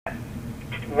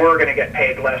were going to get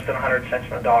paid less than 100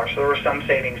 cents on the dollar. So there were some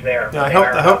savings there. Yeah, I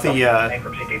hope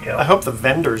bankruptcy details. I hope the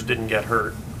vendors didn't get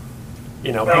hurt.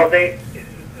 Well,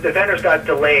 the vendors got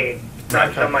delayed,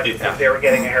 not so much as they were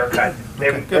getting a haircut.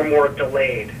 They were more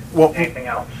delayed than anything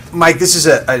else. Mike, this is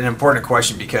an important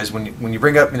question because when you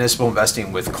bring up municipal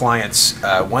investing with clients,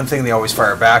 one thing they always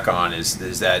fire back on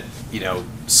is that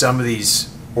some of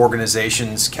these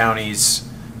organizations, counties,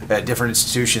 different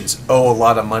institutions owe a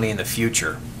lot of money in the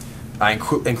future. I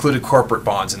included corporate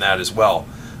bonds in that as well.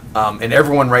 And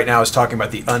everyone right now is talking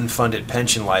about the unfunded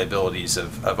pension liabilities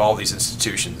of all these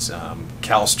institutions,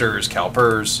 CalSTRS,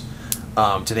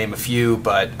 CalPERS, to name a few.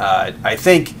 But I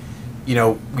think,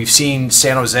 we've seen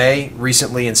San Jose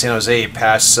recently, in San Jose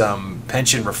pass some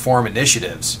pension reform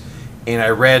initiatives. And I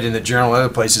read in the Journal and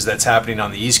other places that's happening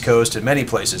on the East Coast and many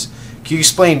places. Can you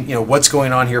explain, what's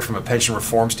going on here from a pension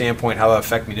reform standpoint, how that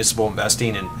affects municipal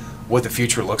investing and what the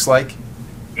future looks like?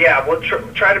 Yeah, we'll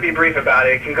try to be brief about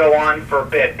it. It can go on for a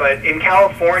bit, but in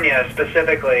California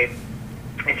specifically,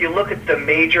 if you look at the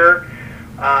major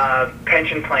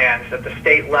pension plans at the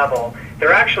state level,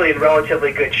 they're actually in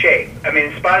relatively good shape. I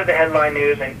mean, in spite of the headline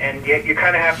news, and yet you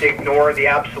kind of have to ignore the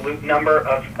absolute number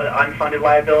of unfunded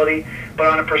liability, but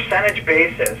on a percentage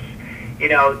basis,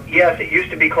 yes, it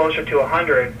used to be closer to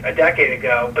 100 a decade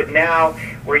ago, but now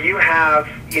where you have,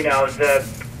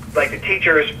 the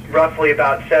teachers roughly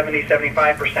about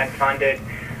 70-75% funded,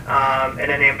 and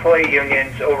then the employee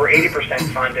unions over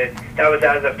 80% funded. That was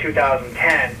as of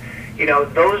 2010.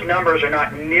 Those numbers are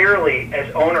not nearly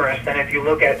as onerous than if you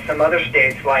look at some other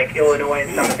states like Illinois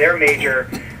and some of their major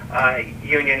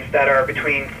unions that are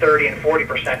between 30 and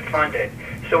 40% funded.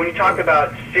 So when you talk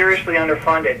about seriously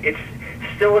underfunded, it's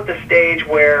still at the stage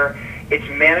where it's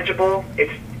manageable.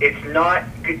 It's not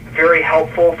very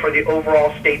helpful for the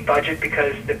overall state budget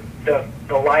because the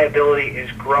liability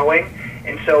is growing,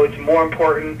 and so it's more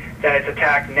important that it's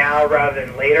attacked now rather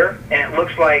than later. And it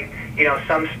looks like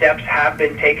some steps have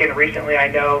been taken recently. I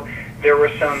know there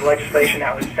was some legislation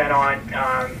that was sent on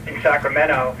in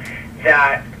Sacramento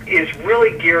that is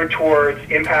really geared towards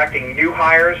impacting new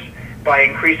hires by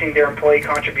increasing their employee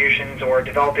contributions or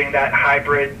developing that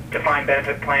hybrid defined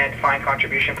benefit plan, defined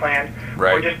contribution plan,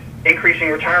 right, or just increasing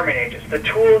retirement ages. The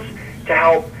tools to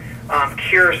help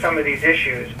cure some of these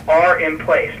issues are in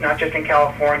place, not just in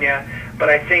California, but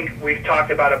I think we've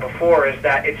talked about it before, is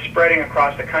that it's spreading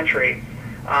across the country,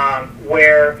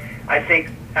 where I think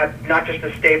at not just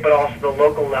the state but also the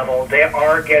local level, they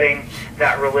are getting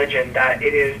that religion that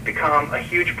it has become a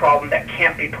huge problem that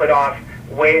can't be put off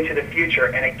way into the future.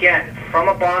 And again, from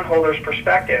a bondholder's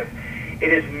perspective,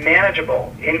 it is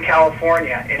manageable in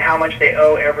California in how much they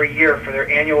owe every year for their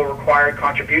annual required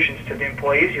contributions to the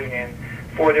employees union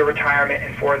for their retirement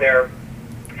and for their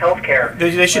health care.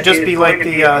 They should just be like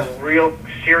a real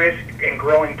serious and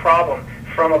growing problem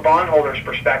from a bondholder's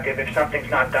perspective if something's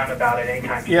not done about it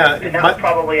anytime soon. Yeah, and that will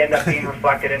probably end up being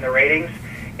reflected in the ratings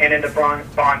and in the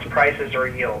bonds prices or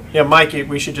yields. Yeah, Mike,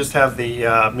 we should just have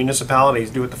the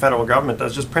municipalities do what the federal government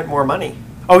does, just print more money.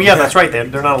 Oh, yeah, that's right. They're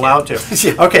not allowed to.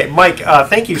 Okay, Mike,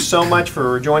 thank you so much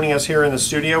for joining us here in the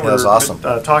studio. That was awesome.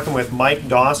 We're talking with Mike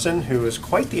Dawson, who is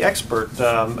quite the expert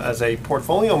as a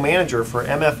portfolio manager for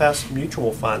MFS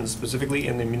mutual funds, specifically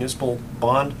in the municipal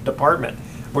bond department.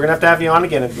 We're going to have you on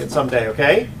again someday,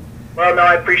 okay? Well, no,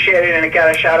 I appreciate it, and again,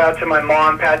 a shout-out to my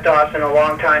mom, Pat Dawson, a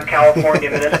longtime California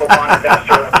municipal bond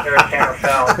investor up there at San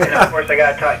Rafael. And, of course, I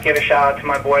got to give a shout-out to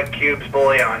my boy, Cubes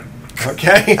Bullion.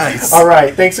 Okay. Nice. All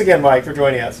right. Thanks again, Mike, for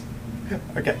joining us.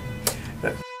 Okay.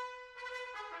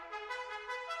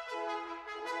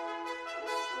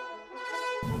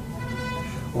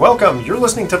 Welcome. You're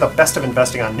listening to the Best of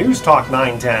Investing on News Talk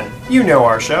 910. You know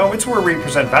our show. It's where we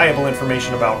present valuable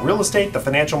information about real estate, the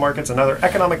financial markets, and other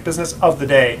economic business of the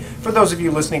day. For those of you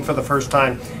listening for the first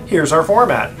time, here's our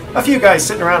format. A few guys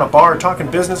sitting around a bar talking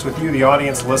business with you, the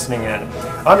audience, listening in.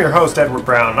 I'm your host, Edward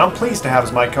Brown, and I'm pleased to have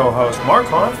as my co-host Mark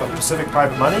Hanf of Pacific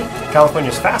Private Money,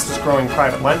 California's fastest growing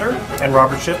private lender, and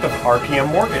Robert Shipp of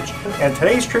RPM Mortgage. And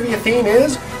today's trivia theme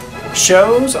is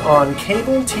shows on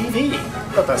cable TV.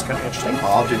 I thought that's kind of interesting.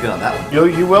 I'll do good on that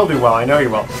one. You will do well. I know you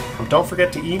will. Don't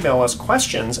forget to email us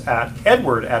questions at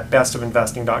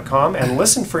edward@bestofinvesting.com and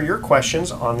listen for your questions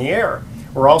on the air.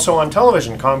 We're also on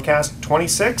television, Comcast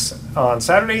 26 on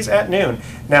Saturdays at noon.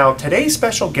 Now, today's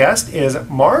special guest is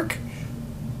Mark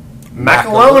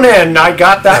McAlonen. I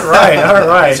got that right. All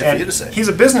right. Easy for you to say. He's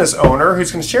a business owner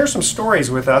who's going to share some stories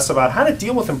with us about how to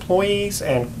deal with employees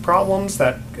and problems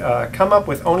that come up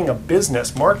with owning a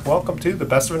business. Mark, welcome to the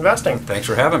Best of Investing. Thanks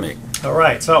for having me. All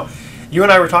right. So you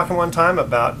and I were talking one time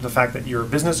about the fact that you're a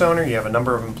business owner, you have a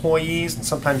number of employees, and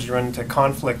sometimes you run into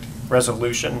conflict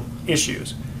resolution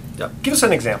issues. Yep. Give us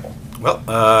an example. Well,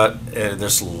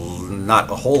 there's not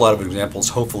a whole lot of examples,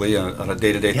 hopefully, on a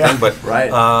day-to-day Yeah. thing, but, Right.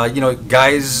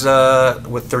 guys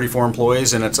with 34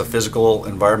 employees, and it's a physical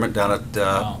environment down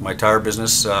at my tire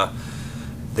business,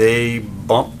 they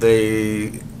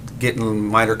get in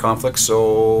minor conflicts,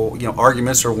 so,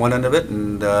 arguments are one end of it,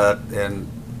 and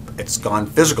it's gone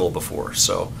physical before,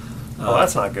 so. Oh,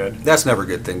 that's not good. That's never a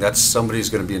good thing. That's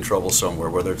somebody's going to be in trouble somewhere,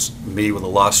 whether it's me with a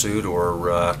lawsuit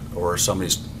or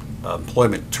somebody's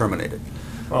employment terminated.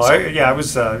 Well, it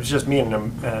was just me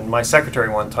and my secretary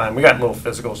one time. We got a little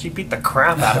physical. She beat the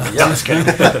crap out of me. I'm just kidding.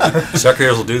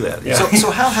 Secretaries will do that. Yeah.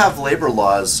 So how have labor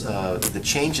laws, the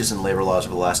changes in labor laws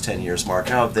over the last 10 years, Mark,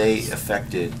 how have they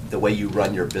affected the way you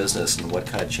run your business, and what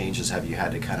kind of changes have you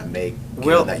had to kind of make,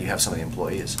 given that you have so many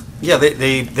employees? Yeah,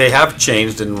 they have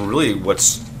changed, and really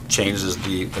what's changed is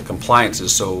the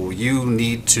compliances. So you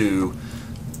need to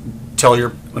tell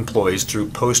your employees through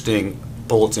posting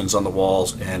bulletins on the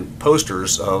walls and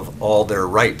posters of all their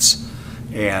rights,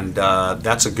 and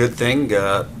that's a good thing.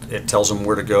 It tells them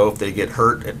where to go if they get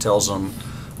hurt. It tells them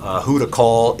who to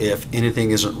call if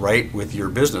anything isn't right with your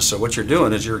business. So what you're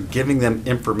doing is you're giving them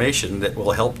information that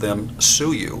will help them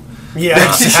sue you. Yeah,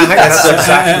 that's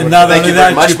exactly And what not Thank only you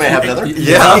very that, much. May I have another?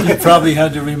 you probably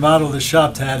had to remodel the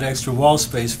shop to add extra wall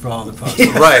space for all the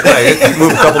posters. Right.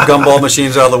 Move a couple gumball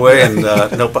machines out of the way, and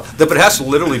but it has to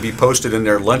literally be posted in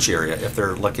their lunch area if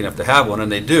they're lucky enough to have one,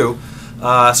 and they do.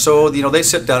 So they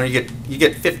sit down and you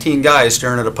get 15 guys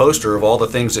staring at a poster of all the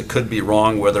things that could be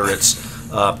wrong, whether it's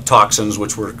toxins,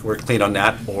 which we're clean on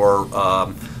that,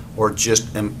 or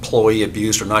just employee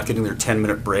abuse or not getting their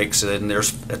 10-minute breaks. And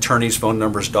there's attorneys' phone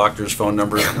numbers, doctors' phone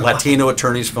numbers, Latino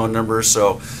attorneys' phone numbers.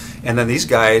 So, and then these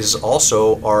guys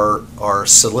also are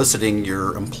soliciting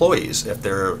your employees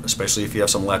especially if you have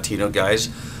some Latino guys.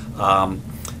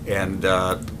 And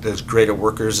as great at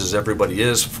workers as everybody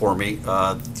is for me,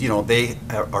 they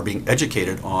are being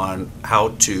educated on how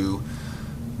to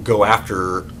go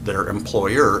after their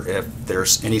employer if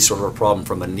there's any sort of a problem,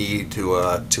 from a knee to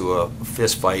a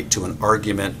fist fight to an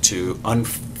argument to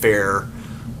unfair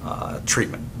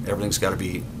treatment. Everything's got to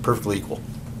be perfectly equal.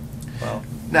 Wow.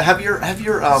 Now, have your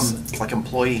like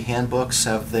employee handbooks,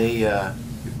 have they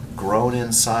grown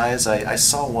in size? I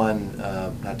saw one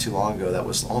not too long ago that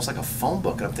was almost like a phone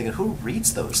book, and I'm thinking, who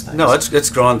reads those things? No, it's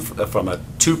grown from a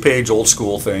 2-page old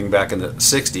school thing back in the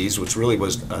 60s, which really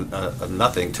was a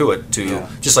nothing to it, to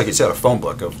just like you said, a phone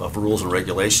book of rules and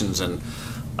regulations. And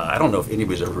I don't know if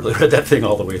anybody's ever really read that thing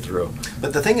all the way through.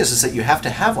 But the thing is that you have to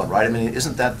have one, right? I mean,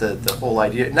 isn't that the whole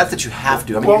idea? Not that you have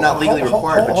to. I mean, you're not legally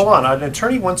required. Hold on. An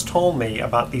attorney once told me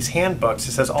about these handbooks.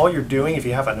 He says all you're doing, if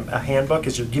you have a handbook,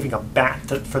 is you're giving a bat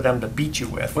for them to beat you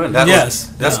with. Well,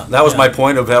 that was my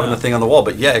point of having the thing on the wall.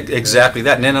 But yeah, exactly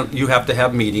that. And then you have to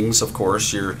have meetings, of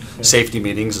course, your safety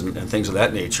meetings and things of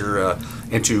that nature,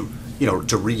 and to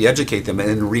re-educate them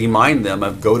and remind them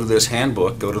of go to this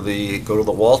handbook, go to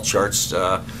the wall charts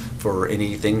for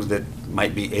anything that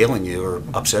might be ailing you or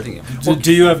upsetting you. So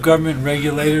do you have government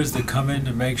regulators that come in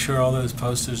to make sure all those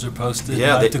posters are posted,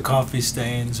 Yeah, like the coffee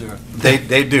stains? Or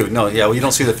They do. No, yeah, well, you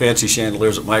don't see the fancy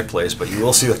chandeliers at my place, but you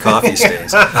will see the coffee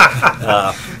stains.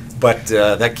 But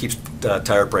that keeps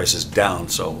tire prices down,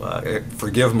 so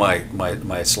forgive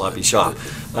my sloppy shop.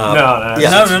 No.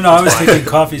 I was thinking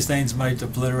coffee stains might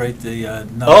obliterate the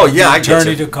I get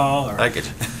attorney you. to call. I get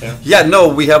you. Yeah, no,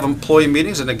 we have employee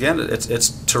meetings, and again, it's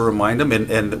to remind them,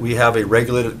 and we have a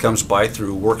regulator that comes by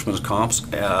through Workman's Comps,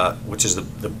 which is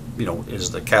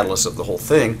is the catalyst of the whole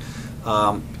thing.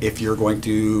 If you're going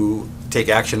to take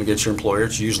action against your employer,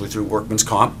 it's usually through Workman's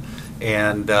Comp,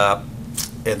 and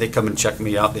they come and check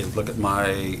me out. They look at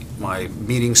my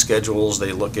meeting schedules.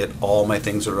 They look at all my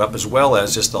things that are up, as well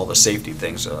as just all the safety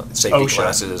things, safety OSHA.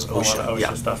 classes, A lot of OSHA.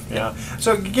 OSHA stuff. Yeah.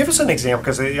 So give us an example,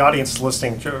 because the audience is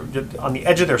listening on the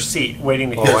edge of their seat,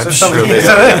 waiting to hear I'm some sure of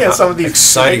these. Some of these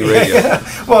Exciting radio.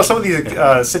 Well, some of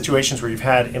these situations where you've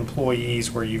had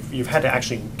employees where you've had to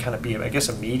actually kind of be, I guess,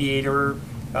 a mediator.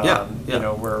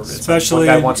 Where it's Especially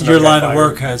like one guy wants your another guy line of fired.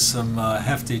 work has some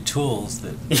hefty tools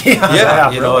that. Yeah,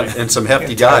 really. and some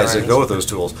hefty guys that go with those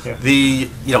tools.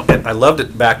 Yeah. And I loved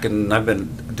it back in, I've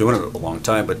been doing it a long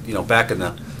time, but, back in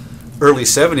the early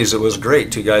 70s, it was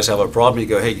great. Two guys have a problem, you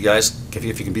go, hey, you guys, if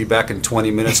you can be back in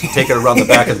 20 minutes, take it around the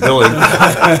back of the building.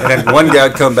 And then one guy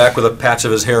would come back with a patch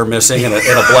of his hair missing and a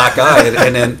black eye,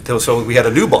 and then, so we had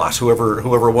a new boss.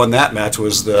 Whoever won that match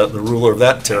was the ruler of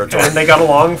that territory. And they got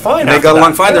along fine. They got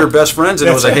along fine. They were best friends, and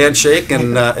it was a handshake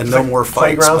and no more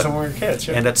fights. Playgrounds but- when we were kids.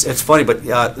 Yeah. And it's funny, but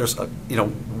there's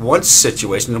one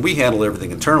situation, and we handle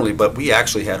everything internally, but we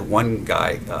actually had one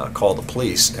guy call the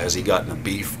police as he got in a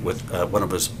beef with one of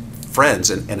his friends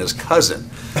and his cousin.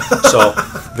 So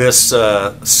this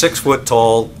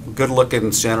 6-foot-tall,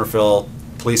 good-looking Santa Fe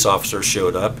police officer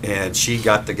showed up, and she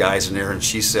got the guys in there, and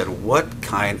she said, "What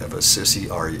kind of a sissy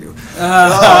are you?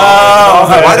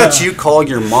 Why don't you call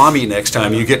your mommy next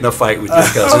time you get in a fight with your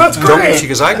cousin?" that's great. She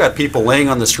goes, "I got people laying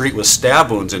on the street with stab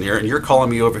wounds in here, and you're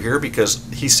calling me over here because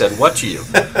he said what to you?"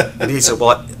 And he said,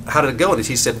 "Well, how did it go?" And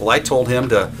he said, "Well, I told him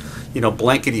to,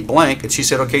 blankety blank." And she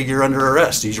said, "Okay, you're under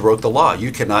arrest. You broke the law. You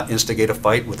cannot instigate a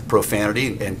fight with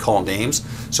profanity and call names.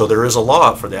 So there is a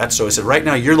law for that." So he said, "Right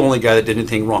now, you're the only guy that did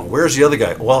anything wrong. Where's the other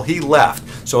guy?" "Well, he left."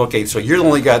 "So, okay, so you're the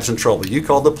only guy that's in trouble. You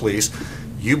called the police.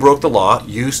 You broke the law.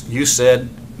 You said,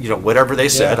 whatever they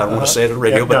said. Yeah, I don't want to say it on the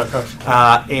radio,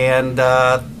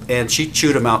 and she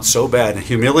chewed him out so bad and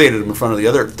humiliated him in front of the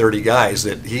other 30 guys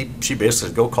that she basically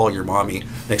said, "Go call your mommy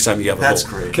next time you have a That's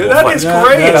little- great. little That fight." is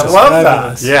great. I love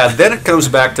that. Yeah, then it comes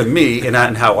back to me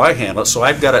and how I handle it. So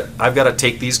I've got to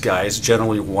take these guys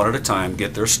generally one at a time,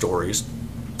 get their stories,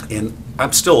 and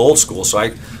I'm still old school, so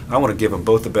I want to give them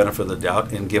both the benefit of the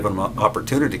doubt and give them an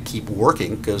opportunity to keep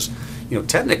working because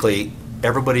technically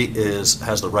everybody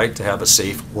has the right to have a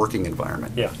safe working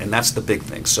environment. Yeah. And that's the big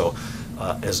thing. So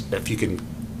if you can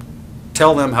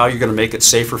tell them how you're going to make it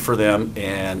safer for them,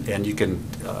 and you can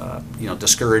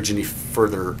discourage any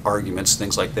further arguments,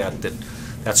 things like that.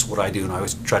 That's what I do, and I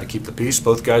always try to keep the peace.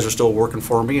 Both guys are still working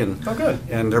for me, and Oh, good.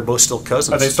 and they're both still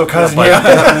cousins. Are they still cousins? By,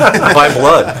 Yeah. by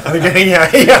blood. Okay,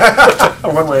 yeah.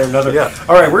 One way or another. Yeah.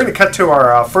 All right, we're going to cut to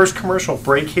our first commercial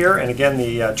break here, and again,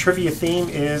 the trivia theme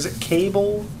is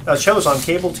cable shows on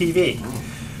cable TV.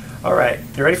 All right,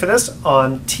 you ready for this?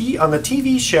 On the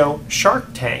TV show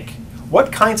Shark Tank,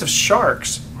 what kinds of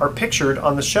sharks are pictured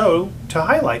on the show to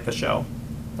highlight the show?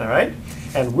 All right,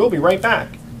 and we'll be right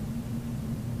back.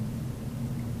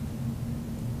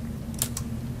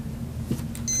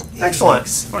 Excellent.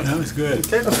 That was good.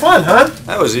 It was fun, huh?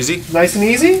 That was easy. Nice and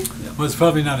easy. Well, it's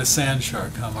probably not a sand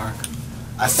shark, huh, Mark?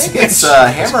 I think it's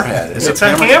hammerhead. It's a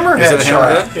hammerhead Is it a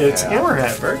shark. hammerhead? It's Yeah.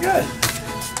 hammerhead. Very good.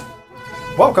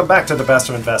 Welcome back to the Best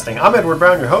of Investing. I'm Edward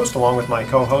Brown, your host, along with my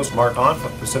co-host Mark Onf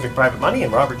of Pacific Private Money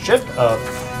and Robert Schiff of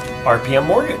RPM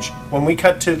Mortgage. When we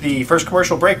cut to the first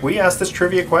commercial break, we asked this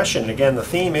trivia question. Again, the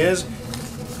theme is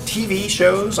TV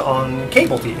shows on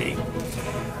cable TV.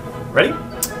 Ready?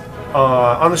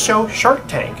 On the show Shark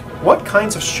Tank, what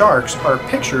kinds of sharks are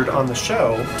pictured on the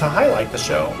show to highlight the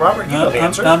show? Robert, you know the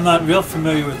answer. I'm not real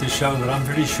familiar with the show, but I'm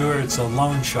pretty sure it's a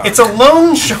loan shark. It's a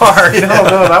lone shark. No,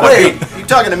 that would Wait, be. you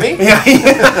talking to me? Yeah.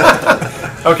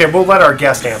 Okay, we'll let our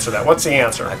guest answer that. What's the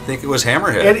answer? I think it was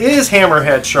hammerhead. It is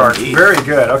hammerhead shark. Indeed. Very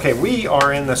good. Okay, we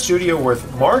are in the studio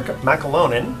with Mark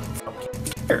McAlonen.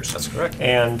 That's correct.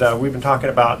 And we've been talking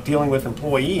about dealing with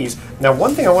employees. Now,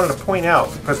 one thing I wanted to point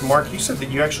out, because Mark, you said that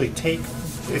you actually take,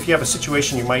 if you have a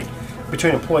situation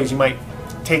between employees, you might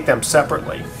take them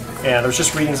separately. And I was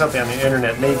just reading something on the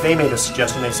internet, and they made a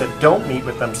suggestion. They said don't meet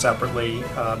with them separately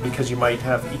because you might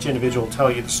have each individual tell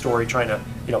you the story, trying to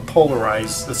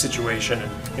polarize the situation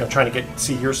and trying to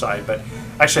see your side. But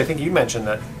actually, I think you mentioned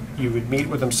that you would meet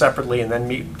with them separately and then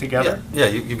meet together. Yeah,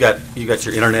 you've got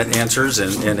your internet answers,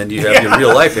 and then you have your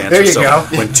real life answers. There you so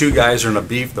go. When two guys are in a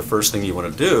beef, the first thing you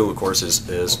want to do, of course,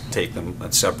 is take them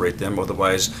and separate them.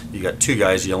 Otherwise, you got two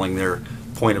guys yelling their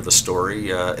point of the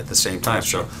story at the same time.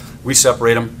 So we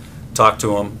separate them, talk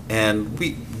to them, and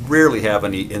we rarely have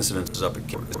any incidences up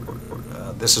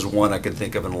at this is one I can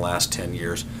think of in the last 10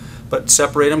 years. But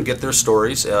separate them, get their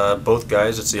stories. Both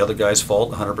guys, it's the other guy's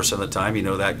fault 100% of the time. You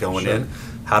know that going in.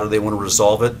 How do they want to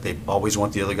resolve it? They always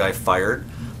want the other guy fired.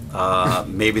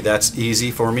 Maybe that's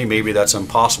easy for me. Maybe that's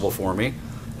impossible for me.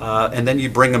 And then you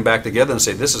bring them back together and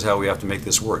say, this is how we have to make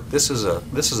this work. This is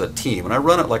a team. And I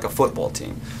run it like a football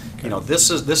team. This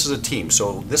is a team.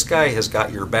 So this guy has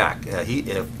got your back.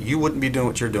 If you wouldn't be doing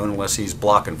what you're doing unless he's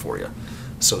blocking for you,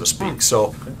 so to speak.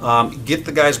 So get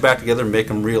the guys back together, make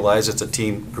them realize it's a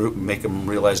team group, make them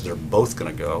realize they're both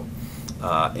going to go.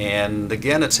 And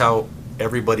again, it's how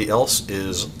everybody else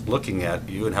is looking at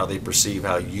you and how they perceive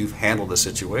how you've handled the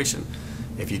situation.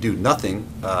 If you do nothing,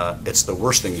 it's the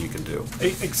worst thing you can do.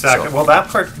 Exactly. So- Well, that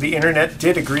part the internet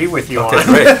did agree with you Okay, on.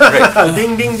 great.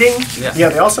 Ding, ding, ding. Yeah.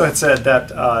 They also had said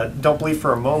that don't believe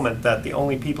for a moment that the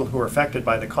only people who are affected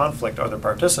by the conflict are the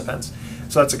participants.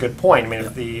 So that's a good point. I mean,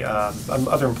 if the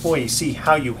other employees see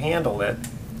how you handle it,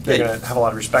 they're Yeah. going to have a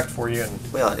lot of respect for you. And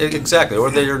Well, exactly.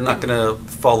 Or they're not going to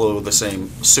follow the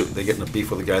same suit. They get in a beef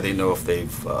with a guy. They know if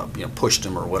they've pushed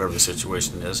him or whatever the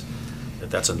situation is,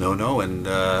 that's a no-no.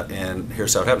 And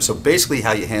here's how it happens. So basically,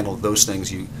 how you handle those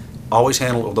things, you always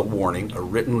handle it with a warning, a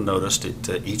written notice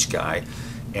to each guy,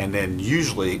 and then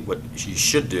usually what you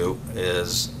should do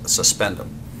is suspend them.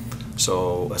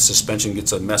 So a suspension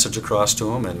gets a message across to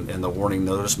them, and the warning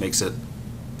notice makes it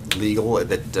legal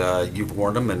that you've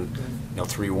warned them, and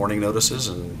 3 warning notices,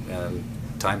 and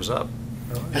time's up.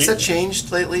 Has that changed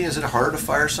lately? Is it harder to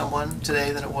fire someone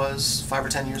today than it was 5 or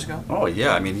 10 years ago? Oh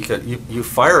yeah, I mean you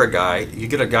fire a guy, you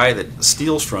get a guy that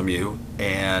steals from you,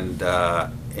 and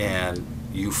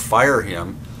you fire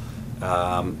him.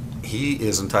 He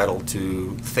is entitled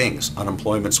to things.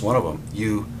 Unemployment's one of them.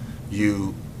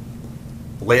 You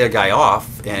lay a guy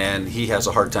off, and he has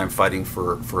a hard time fighting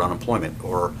for unemployment,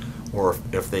 or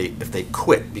if they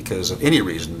quit because of any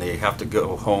reason, they have to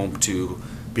go home to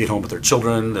be at home with their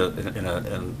children.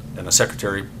 In a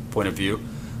secretary point of view,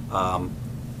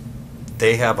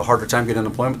 they have a harder time getting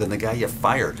unemployment than the guy you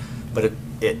fired. But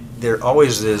there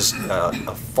always is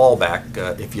a fallback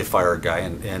if you fire a guy,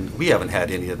 and we haven't had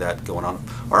any of that going on.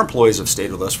 Our employees have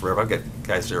stayed with us forever. I've got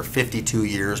guys that are 52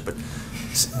 years, but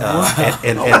Oh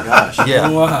my gosh. yeah,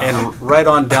 Wow. and right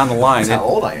on down the line. That's how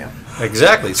old I am.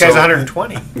 Exactly. This guy's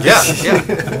 120.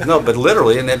 Yeah. No, but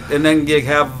literally, and then you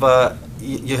have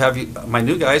my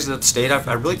new guys that stayed.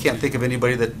 I really can't think of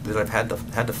anybody that I've had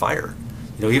to fire.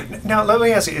 Now, let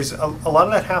me ask you, is a lot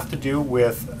of that have to do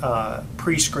with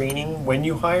pre-screening when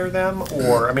you hire them?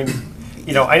 Or, I mean,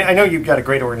 I know you've got a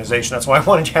great organization. That's why I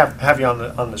wanted to have you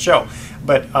on the show.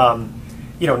 But,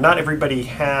 not everybody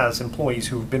has employees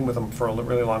who've been with them for a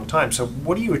really long time. So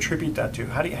what do you attribute that to?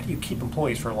 How do you keep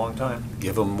employees for a long time?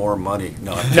 Give them more money.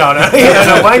 No. No.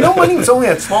 I know money is only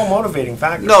a small motivating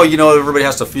factor. No, everybody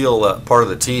has to feel part of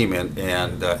the team, and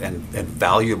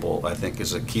valuable, I think,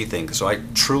 is a key thing. So I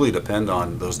truly depend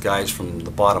on those guys from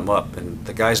the bottom up, and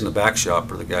the guys in the back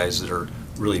shop are the guys that are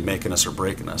really making us or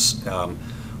breaking us.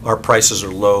 Our prices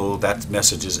are low. That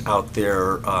message is out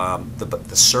there.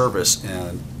 The service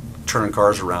and turning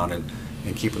cars around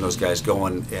and keeping those guys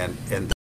going, and